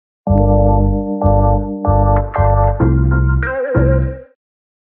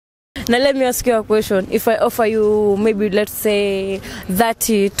Now let me ask you a question. If I offer you maybe let's say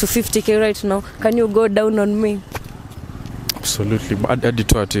 30 to 50k right now, can you go down on me? Absolutely. But I did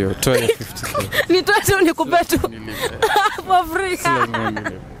 50k. Ni 20 nikupe tu. For free.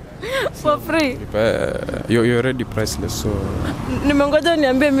 For free. You're already priceless, so nimengoja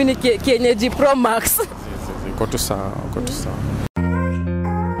niambie mimi kienyeji Pro Max. Iko tu sawa.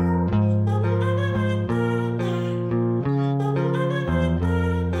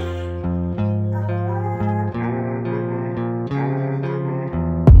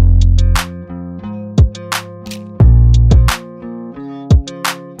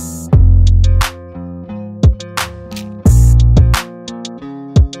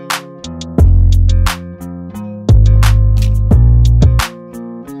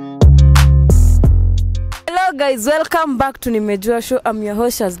 Guys, welcome back to Nimejua Show. I'm your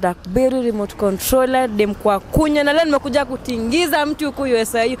host as Darkberry remote controller dem kwa kunya, na leo nimekuja kutingiza mtu huko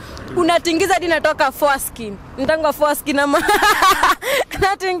USA. Unatingiza hadi natoka foreskin. Nitanga foreskin ama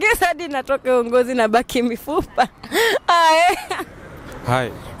natingiza hadi natoka ngozi na baki mifupa.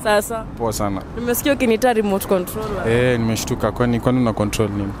 Hi. Sasa. Poa sana. Nimesikia ukinita remote controller. Nimeshtuka kwani una control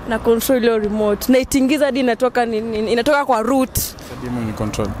nini? Na control your remote. Na itingiza hadi inatoka nini? Inatoka kwa root. Demu ni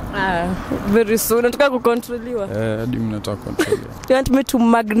control. Very soon. Unataka kucontroliwa? Demu nataka control. You want me to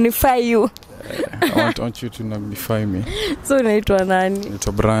magnify you? I want you to magnify me. So unaitwa nani?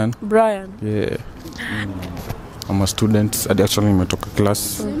 Naitwa Brian. Brian. Yeah. I'm a student. Actually nimetoka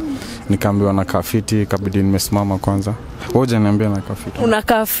class. Nikaambiwa na kafiti, kabidi nimesimama kwanza. Woje niambia na kafiti. Una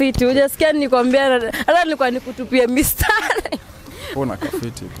kafiti. Hujasikia nikwambia hata nilikuwa nikutupia mistari. Una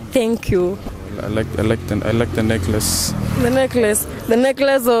kafiti. Thank you. I like the necklace. The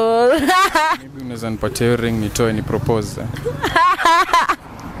necklace or maybe unaweza nipatie ring nitoe ni propose.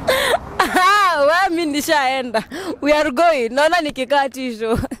 Wewe mimi nishaenda. We are going. Naona nikikaa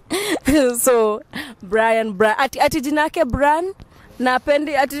tisho. So Brian ati jina yake Brian.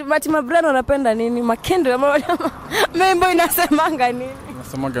 Napendi ati Brian anapenda nini? Makende membo inasemanga nini?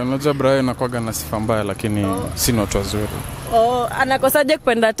 Nasemaga unajua Brian anakuwa na sifa mbaya lakini si watu wazuri. Anakosaje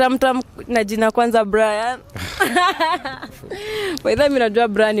kupenda tamtam na jina kwanza Brian? Kwa hivyo mimi najua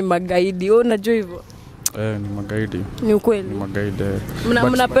Brian ni magaidi. Wewe unajua hivyo? Ni magaidi. Ni ukweli. Ni magaidi.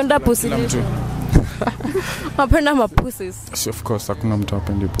 Mnapenda pussy. Mnapenda mapussies. Of course hakuna mtu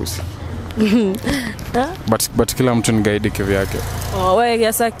apendi pussy. but kila mtu ni gaidi kivyake.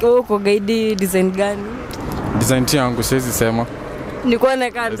 Wewe sasa uko gaidi design gani? Design yangu siwezi sema.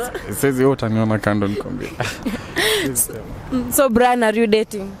 Nikuone kando. Siwezi wote niona kando nikwambia. So Brian, are you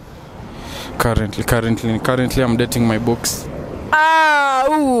dating? Currently I'm dating my books.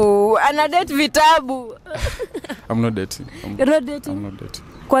 Ana date vitabu. I'm not dating. You're not dating? I'm not dating.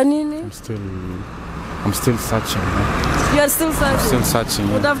 Kwa nini? I'm still searching. You're still searching? Still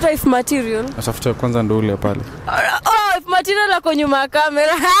searching. What after if material? After kwanza ndo ule pale. If material la nyuma ya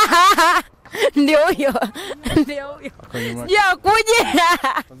kamera. Ndio huyo. Ya kuje.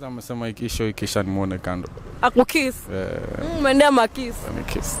 Kwanza amesema ikisha nimuone kando. Akukiss. Umeendea makiss.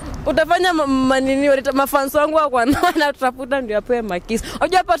 Makiss. Utafanya manini waleta mafans wangu wako na tutafuta ndio apewe makiss.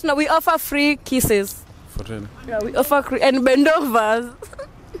 Unajua hapa we offer free kisses. For real? Yeah, we offer and bendovers.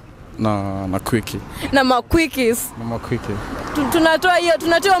 Na quickie. Na maquickies.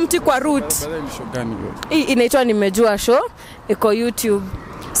 Tunatoa mti kwa root. Baada ni show gani hiyo? Hii inaitwa Nimejua Show, iko YouTube.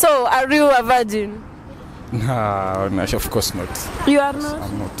 So are you a virgin? No, of course not. You are not?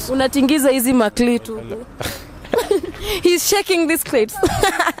 I'm not. Unatingiza hizi maklitu. He's shaking this clips.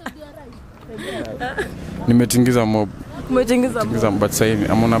 Nimetingiza mob. Umetingiza mob. But say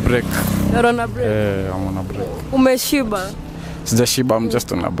I'm on a break. You're on a break? I'm on a break. Umeshiba? Sijashiba, I'm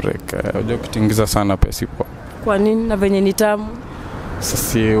just on a break. Unajua kutingiza sana pesa ipo. Kwa nini? Na venye ni tamu?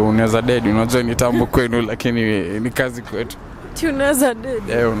 Sasa unaweza dead, unajua ni tamu kwenu lakini ni kazi kwetu. Unaweza dead.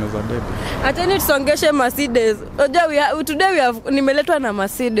 Unaweza dead. Ateni tusongeshe Mercedes. Unajua today nimeletwa na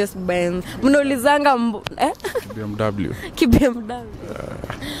Mercedes Benz. Mnaulizanga BMW.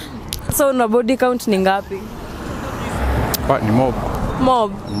 So una body count ni ngapi? Ni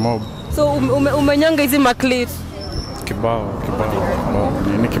mob. So umenyanga hizi maklit. Kibao.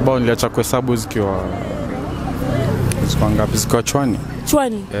 Ni kibao niliacha kuhesabu zikiwa ngapi ziko chwani?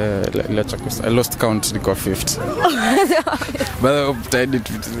 Niliacha I lost count niko 50. But I did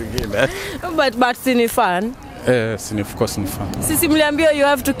it again. But sini fun. Of course ni fun. Sisi mliambia you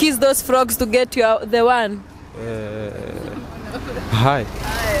have to kiss those frogs to get the one. Hi.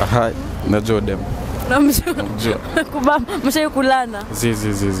 Najua dem. Namjua. Mshayi kulana?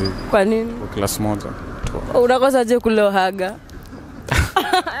 Zizi. Kwa nini? Kwa class moja. Unakosa je kulehaga?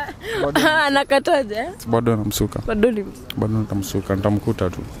 Anakataje? Bado namsuka. Bado nitamsuka, nitamkuta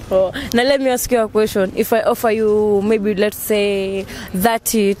tu. Oh, now let me ask you a question. If I offer you maybe let's say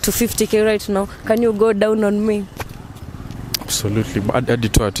 30 to 50k right now, can you go down on me? Absolutely. Hadi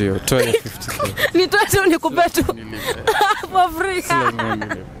toa hiyo 50k. Nitoa tu nikupe tu. For free.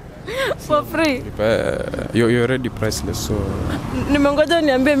 For free. You're already priceless, so nimengoja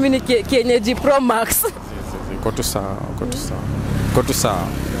niambie mimi ni kienyeji Pro Max. Go to sawa.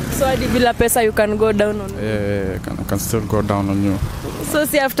 So hadi bila pesa you can go down on me. Yeah, can still go down on you. So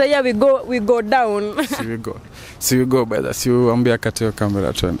see after here we go down. See we go brother. See ambia katio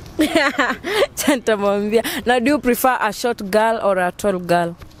camera trend. Chanta mwambia. Now do you prefer a short girl or a tall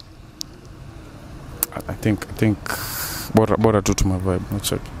girl? I think bora tu tuma vibe, no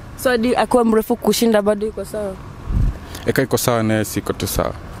check. So hadi akuwa mrefu kushinda bado iko sawa. Iko sawa na siko tu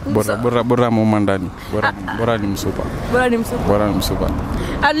sawa. Bora mama ndani. Bora ni msupa.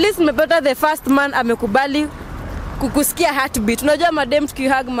 At least umepata the first man amekubali kukusikia heartbeat. Unajua madem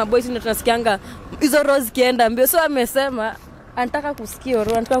tukihug maboys ndio tunasikianga hizo rose kienda mbio. So amesema anataka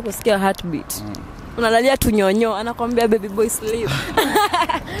kusikia heartbeat. Unalalia tunyonyo, anakuambia baby boy sleep.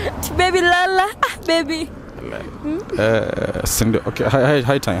 Baby lala, baby. Okay,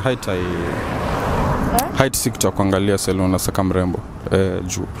 height sikta kuangalia salon na saka mrembo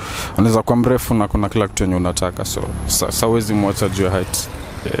juu unaweza kuwa mrefu na kuna kila kitu yenye unataka, so sawezi mwacha juu ya height.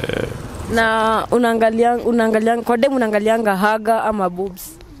 Na unaangalia kwa demu unaangalianga haga ama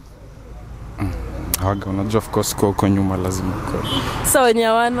boobs? Haga, unajua of course kwa nyuma lazima kwa. So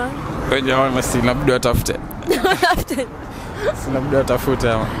wenyewana si labda atafute. Labda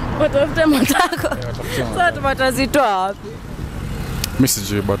atafute ama. Watafute matako. Sasa tumatazitoa wapi? Mimi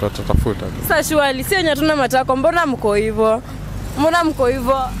sijui bado atatafuta. Sasa shwali sio yenye tuna matako, mbona mko hivyo?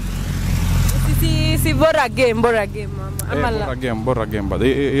 Si bora game mama. Ama bora game but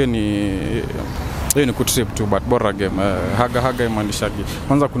hiyo ni kutrip tu, but bora game. Haga imanishagi.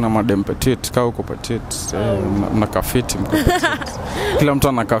 Kwanza kuna madem petite, kaa uko petite, mna kafiti mko petite. Kila mtu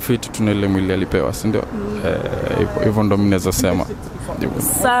ana kafiti, tunele mwili alipewa, si ndio? Hivyo ndo mimi naweza sema.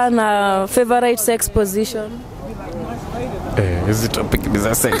 Sana favorite sex position. Hizi topic ni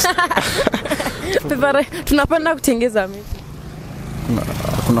za sex. Tunapenda kutengeza mimi.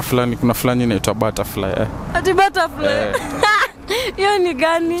 Kuna fulani inaitwa butterfly. Ati butterfly. Hiyo ni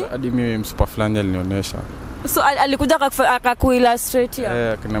gani? Hadi mimi msupa fulani alinionyesha. So alikuja akakuillustrate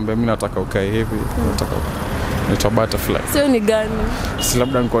ya. Akaniambia mimi nataka ukae hivi, nataka inaitwa butterfly. Sio ni gani? Si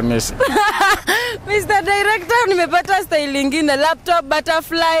labda nikuonyeshe. Mr. Director, nimepata style nyingine, laptop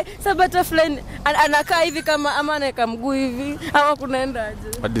butterfly. Sasa butterfly anakaa hivi kama ama anaweka mguu hivi ama kunaenda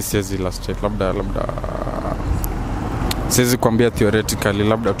aje? Hadi siwezi illustrate, labda siwezi kuambia theoretically,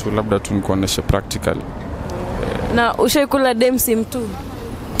 labda tu nikuonyeshe practically. Na ushaikula dem sim tu?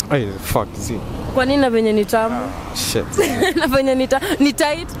 Fuck zi. Kwa nini na venye ni tamu? Shit. Na venye ni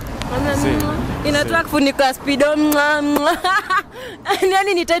tight? Inatoa kufunika speedo.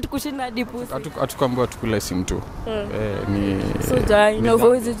 Yaani ni tight kushinda hadi pusi. Hatukwambia tukula sim tu. Ni so jai na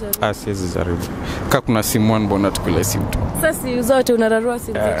uwezi jaribu. Siwezi jaribu. Kama kuna simu one mbona tukula sim tu? Sasa zote unararua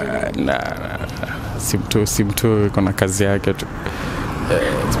simu zote. Na sim tu iko na kazi yake tu.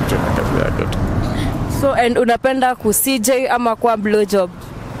 Sim tu na kazi yake tu. So and unapenda ku CJ ama kwa blowjob?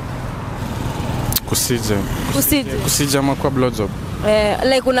 Kusije ama kwa blowjob.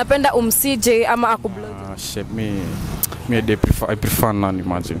 Like unapenda CJ ama aku blowjob? Shit, I prefer none,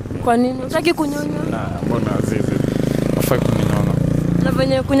 imagine. Kwa nini? Unataka kunyonya? Mbona azizi. Afai kunyonya. Na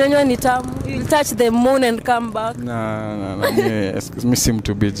venye kunyonya ni tamu. You'll touch the moon and come back. Me seem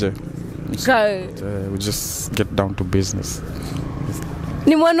to be J. We just get down to business.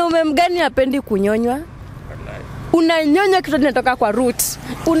 Ni mwanaume mgani hapendi kunyonywa? Unanyonya kitu kinatoka kwa root.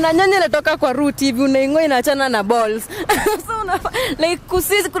 Unanyonya inatoka kwa root hivi unaingoa inaachana na balls.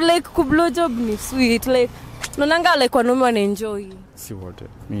 So like kublowjob ni sweet, like nonanga like wanaume wana enjoy. See what?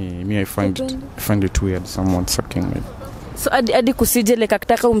 Me I find it weird someone sucking me. So adi kusije like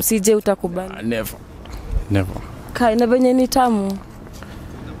akitaka umsije utakubali? Never. Kai na venye ni tamu.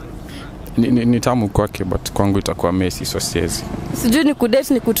 Ni tamu kwake, but kwangu itakuwa messy, so siwezi. Sijui ni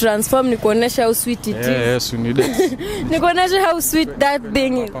kudate, ni kutransform, ni kuonesha how sweet it is. Yes, you need it. Ni kuonesha how sweet that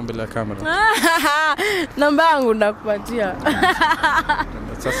thing is. Pambele kamera. Namba yangu nakupatia.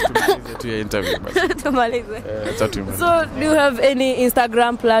 Sasa tumalize tu ya interview basi. Tumalize. So do you have any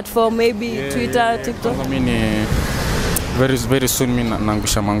Instagram platform, maybe Twitter, TikTok? I mean, very soon mimi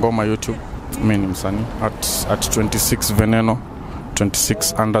naangusha mangoma YouTube. Mimi ni msanii at 26 Veneno.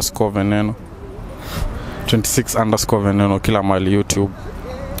 26_Veneno 26_Veneno kila mahali, YouTube,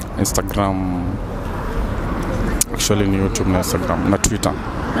 Instagram, actually ni YouTube na Instagram na Twitter.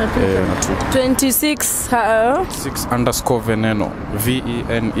 na Twitter 26 6_veneno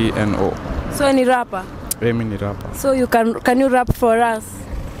VENENO. So ni rapper. Mimi ni rapper. So you can you rap for us?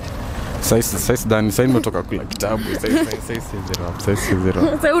 Sasa Dani sasa nimetoka kula kitabu sasa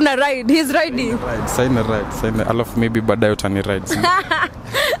rap. So una ride, he's riding. Sasa alafu maybe baadaye utani ride.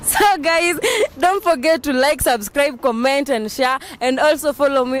 So guys, don't forget to like, subscribe, comment and share, and also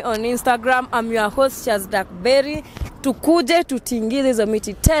follow me on Instagram. I'm your host Shazdarkberry. Tukuje tutingize hizo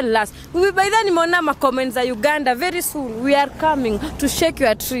miti. Tell us. By then nimeona ma comments za Uganda. Very soon we are coming to shake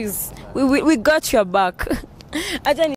your trees. We got your back. Acha